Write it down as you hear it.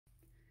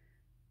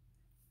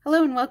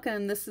Hello and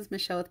welcome. This is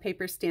Michelle with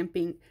Paper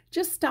Stamping.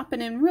 Just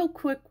stopping in real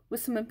quick with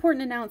some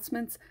important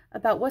announcements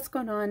about what's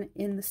going on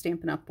in the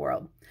Stampin' Up!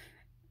 World.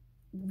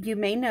 You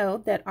may know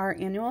that our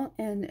annual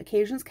and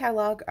occasions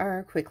catalog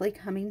are quickly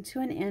coming to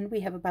an end. We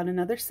have about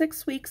another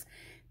 6 weeks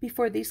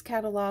before these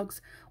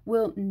catalogs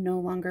will no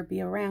longer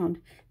be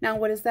around. Now,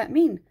 what does that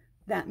mean?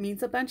 That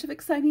means a bunch of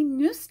exciting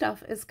new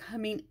stuff is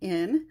coming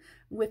in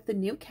with the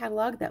new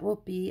catalog that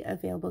will be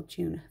available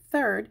June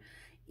 3rd.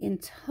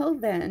 Until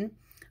then,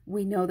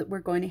 we know that we're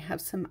going to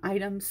have some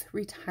items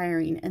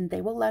retiring, and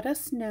they will let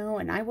us know,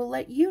 and I will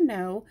let you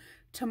know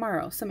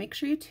tomorrow. So make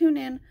sure you tune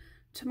in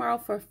tomorrow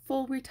for a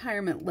full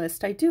retirement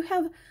list. I do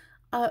have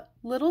a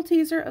little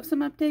teaser of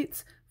some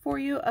updates for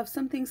you of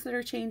some things that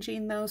are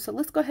changing though. So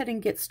let's go ahead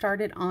and get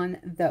started on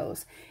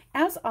those.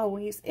 As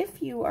always,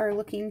 if you are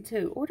looking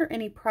to order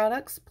any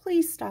products,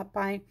 please stop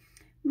by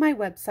my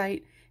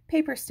website,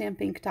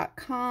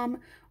 PaperStampInk.com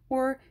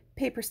or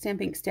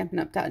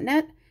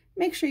PaperStampInkStampinUp.net.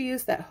 Make sure you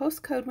use that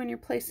host code when you're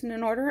placing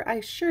an order. I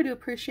sure do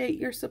appreciate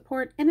your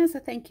support, and as a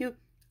thank you,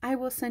 I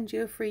will send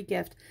you a free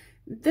gift.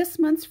 This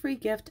month's free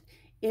gift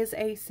is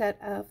a set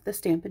of the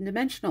Stampin'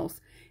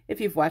 Dimensionals.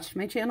 If you've watched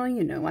my channel,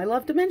 you know I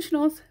love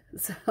dimensionals.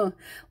 So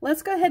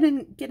let's go ahead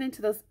and get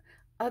into those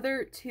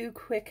other two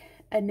quick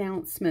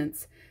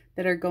announcements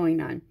that are going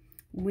on.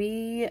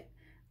 We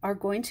are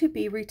going to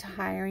be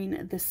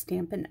retiring the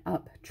Stampin'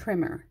 Up!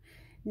 Trimmer.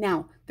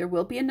 Now, there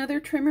will be another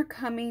trimmer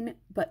coming,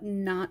 but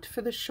not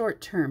for the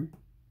short term.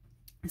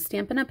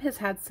 Stampin' Up! Has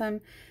had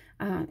some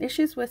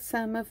issues with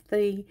some of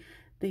the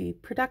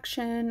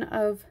production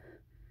of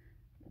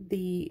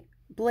the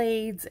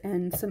blades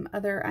and some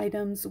other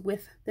items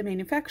with the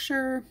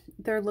manufacturer.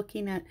 They're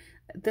looking at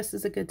this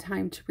is a good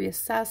time to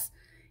reassess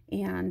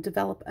and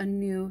develop a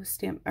new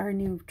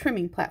new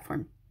trimming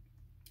platform.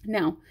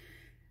 Now,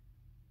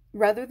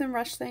 rather than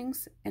rush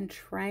things and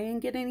try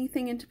and get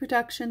anything into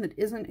production that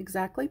isn't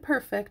exactly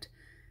perfect,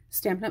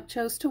 Stampin' Up!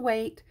 Chose to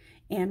wait,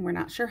 and we're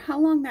not sure how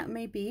long that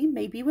may be.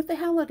 Maybe with the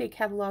holiday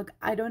catalog,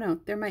 I don't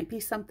know. There might be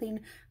something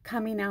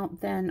coming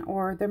out then,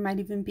 or there might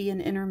even be an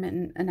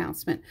intermittent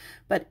announcement.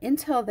 But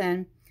until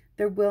then,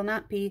 there will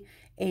not be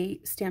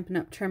a Stampin'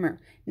 Up! Trimmer.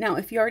 Now,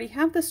 if you already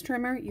have this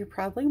trimmer, you're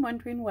probably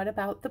wondering, what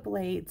about the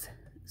blades?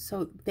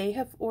 So they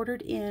have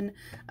ordered in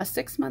a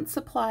 6-month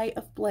supply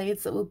of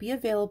blades that will be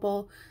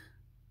available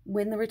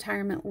when the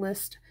retirement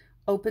list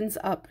opens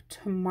up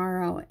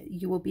tomorrow.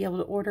 You will be able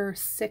to order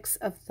 6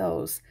 of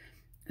those.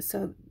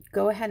 So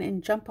go ahead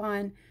and jump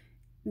on.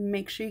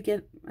 Make sure you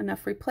get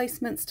enough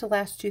replacements to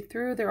last you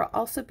through. There will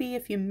also be,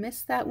 if you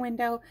miss that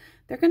window,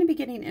 they're going to be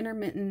getting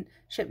intermittent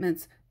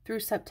shipments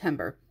through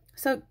September.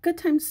 So good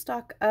time to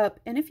stock up.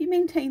 And if you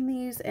maintain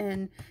these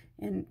and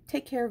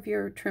take care of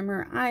your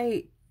trimmer,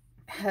 I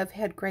have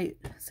had great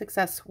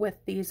success with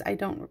these. I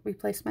don't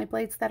replace my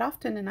blades that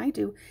often, and I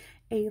do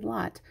a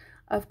lot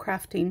of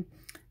crafting.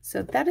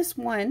 So that is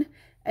one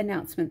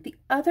announcement. The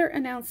other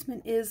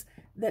announcement is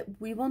that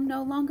we will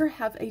no longer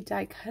have a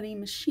die cutting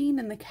machine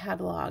in the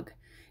catalog.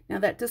 Now,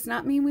 that does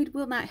not mean we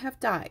will not have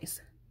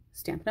dies.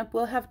 Stampin' Up!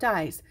 Will have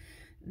dies.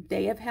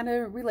 They have had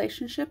a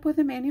relationship with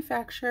a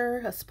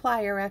manufacturer, a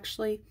supplier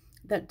actually,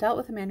 that dealt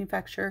with a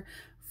manufacturer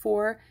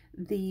for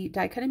the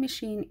die cutting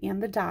machine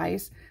and the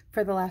dies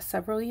for the last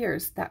several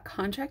years. That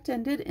contract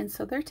ended, and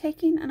so they're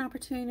taking an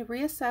opportunity to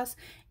reassess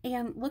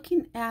and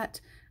looking at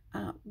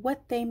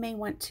what they may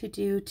want to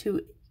do to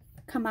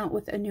come out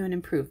with a new and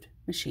improved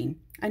machine.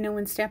 I know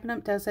when Stampin'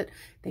 Up! Does it,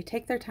 they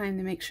take their time,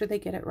 they make sure they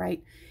get it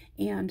right,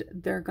 and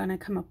they're going to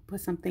come up with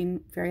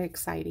something very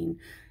exciting.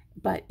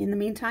 But in the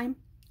meantime,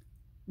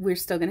 we're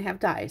still going to have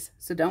dies.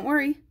 So don't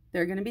worry,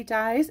 there are going to be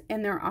dies,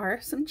 and there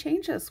are some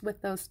changes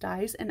with those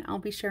dies, and I'll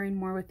be sharing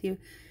more with you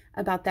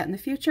about that in the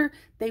future.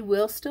 They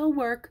will still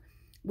work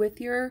with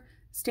your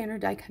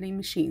standard die cutting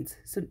machines,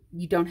 so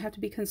you don't have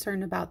to be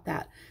concerned about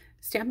that.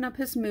 Stampin' Up!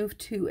 Has moved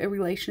to a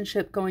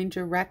relationship going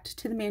direct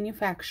to the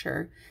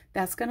manufacturer.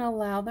 That's going to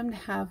allow them to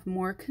have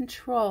more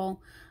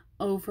control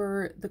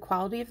over the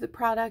quality of the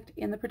product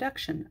and the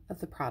production of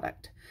the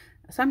product.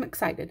 So I'm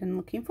excited and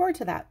looking forward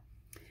to that.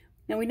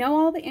 Now, we know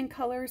all the ink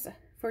colors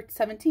for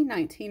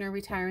 1719 are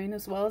retiring,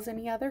 as well as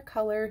any other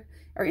color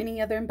or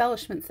any other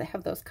embellishments that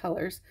have those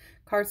colors.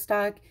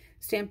 Cardstock,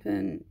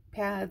 Stampin'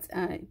 pads,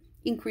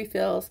 ink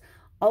refills,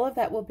 all of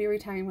that will be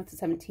retiring with the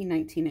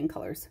 1719 ink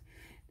colors.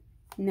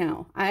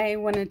 Now, I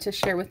wanted to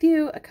share with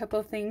you a couple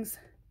of things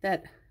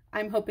that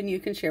I'm hoping you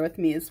can share with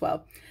me as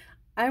well.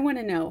 I want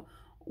to know,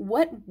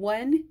 what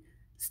one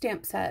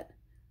stamp set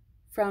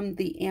from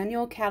the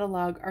annual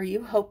catalog are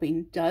you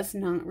hoping does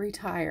not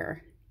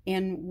retire?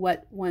 And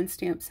what one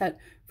stamp set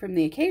from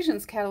the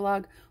occasions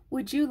catalog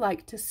would you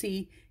like to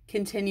see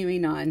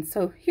continuing on?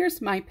 So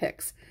here's my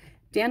picks.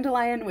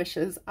 Dandelion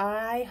Wishes.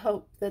 I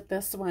hope that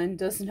this one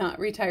does not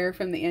retire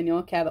from the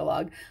annual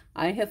catalog.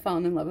 I have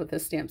fallen in love with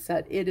this stamp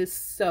set. It is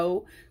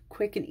so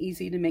quick and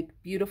easy to make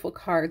beautiful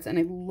cards, and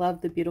I love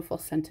the beautiful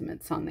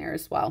sentiments on there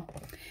as well.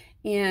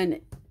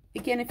 And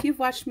again, if you've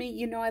watched me,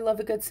 you know I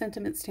love a good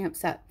sentiment stamp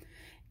set.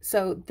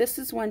 So this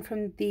is one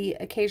from the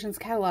Occasions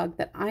catalog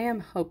that I am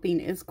hoping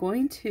is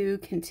going to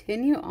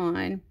continue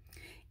on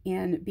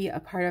and be a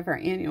part of our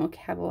annual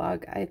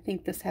catalog. I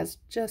think this has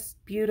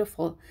just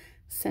beautiful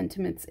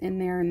sentiments in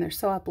there, and they're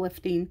so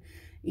uplifting,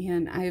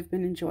 and I have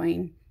been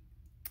enjoying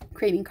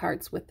creating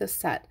cards with this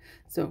set.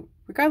 So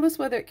regardless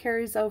whether it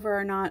carries over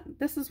or not,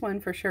 this is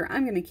one for sure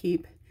I'm going to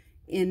keep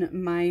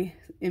in my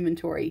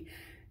inventory.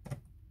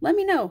 Let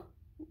me know,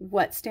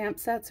 what stamp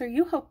sets are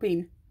you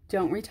hoping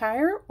don't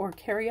retire or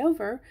carry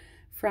over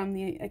from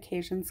the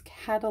Occasions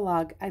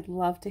catalog? I'd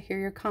love to hear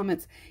your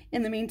comments.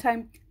 In the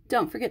meantime,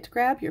 don't forget to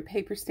grab your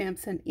paper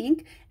stamps and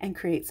ink and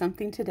create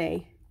something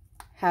today.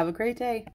 Have a great day.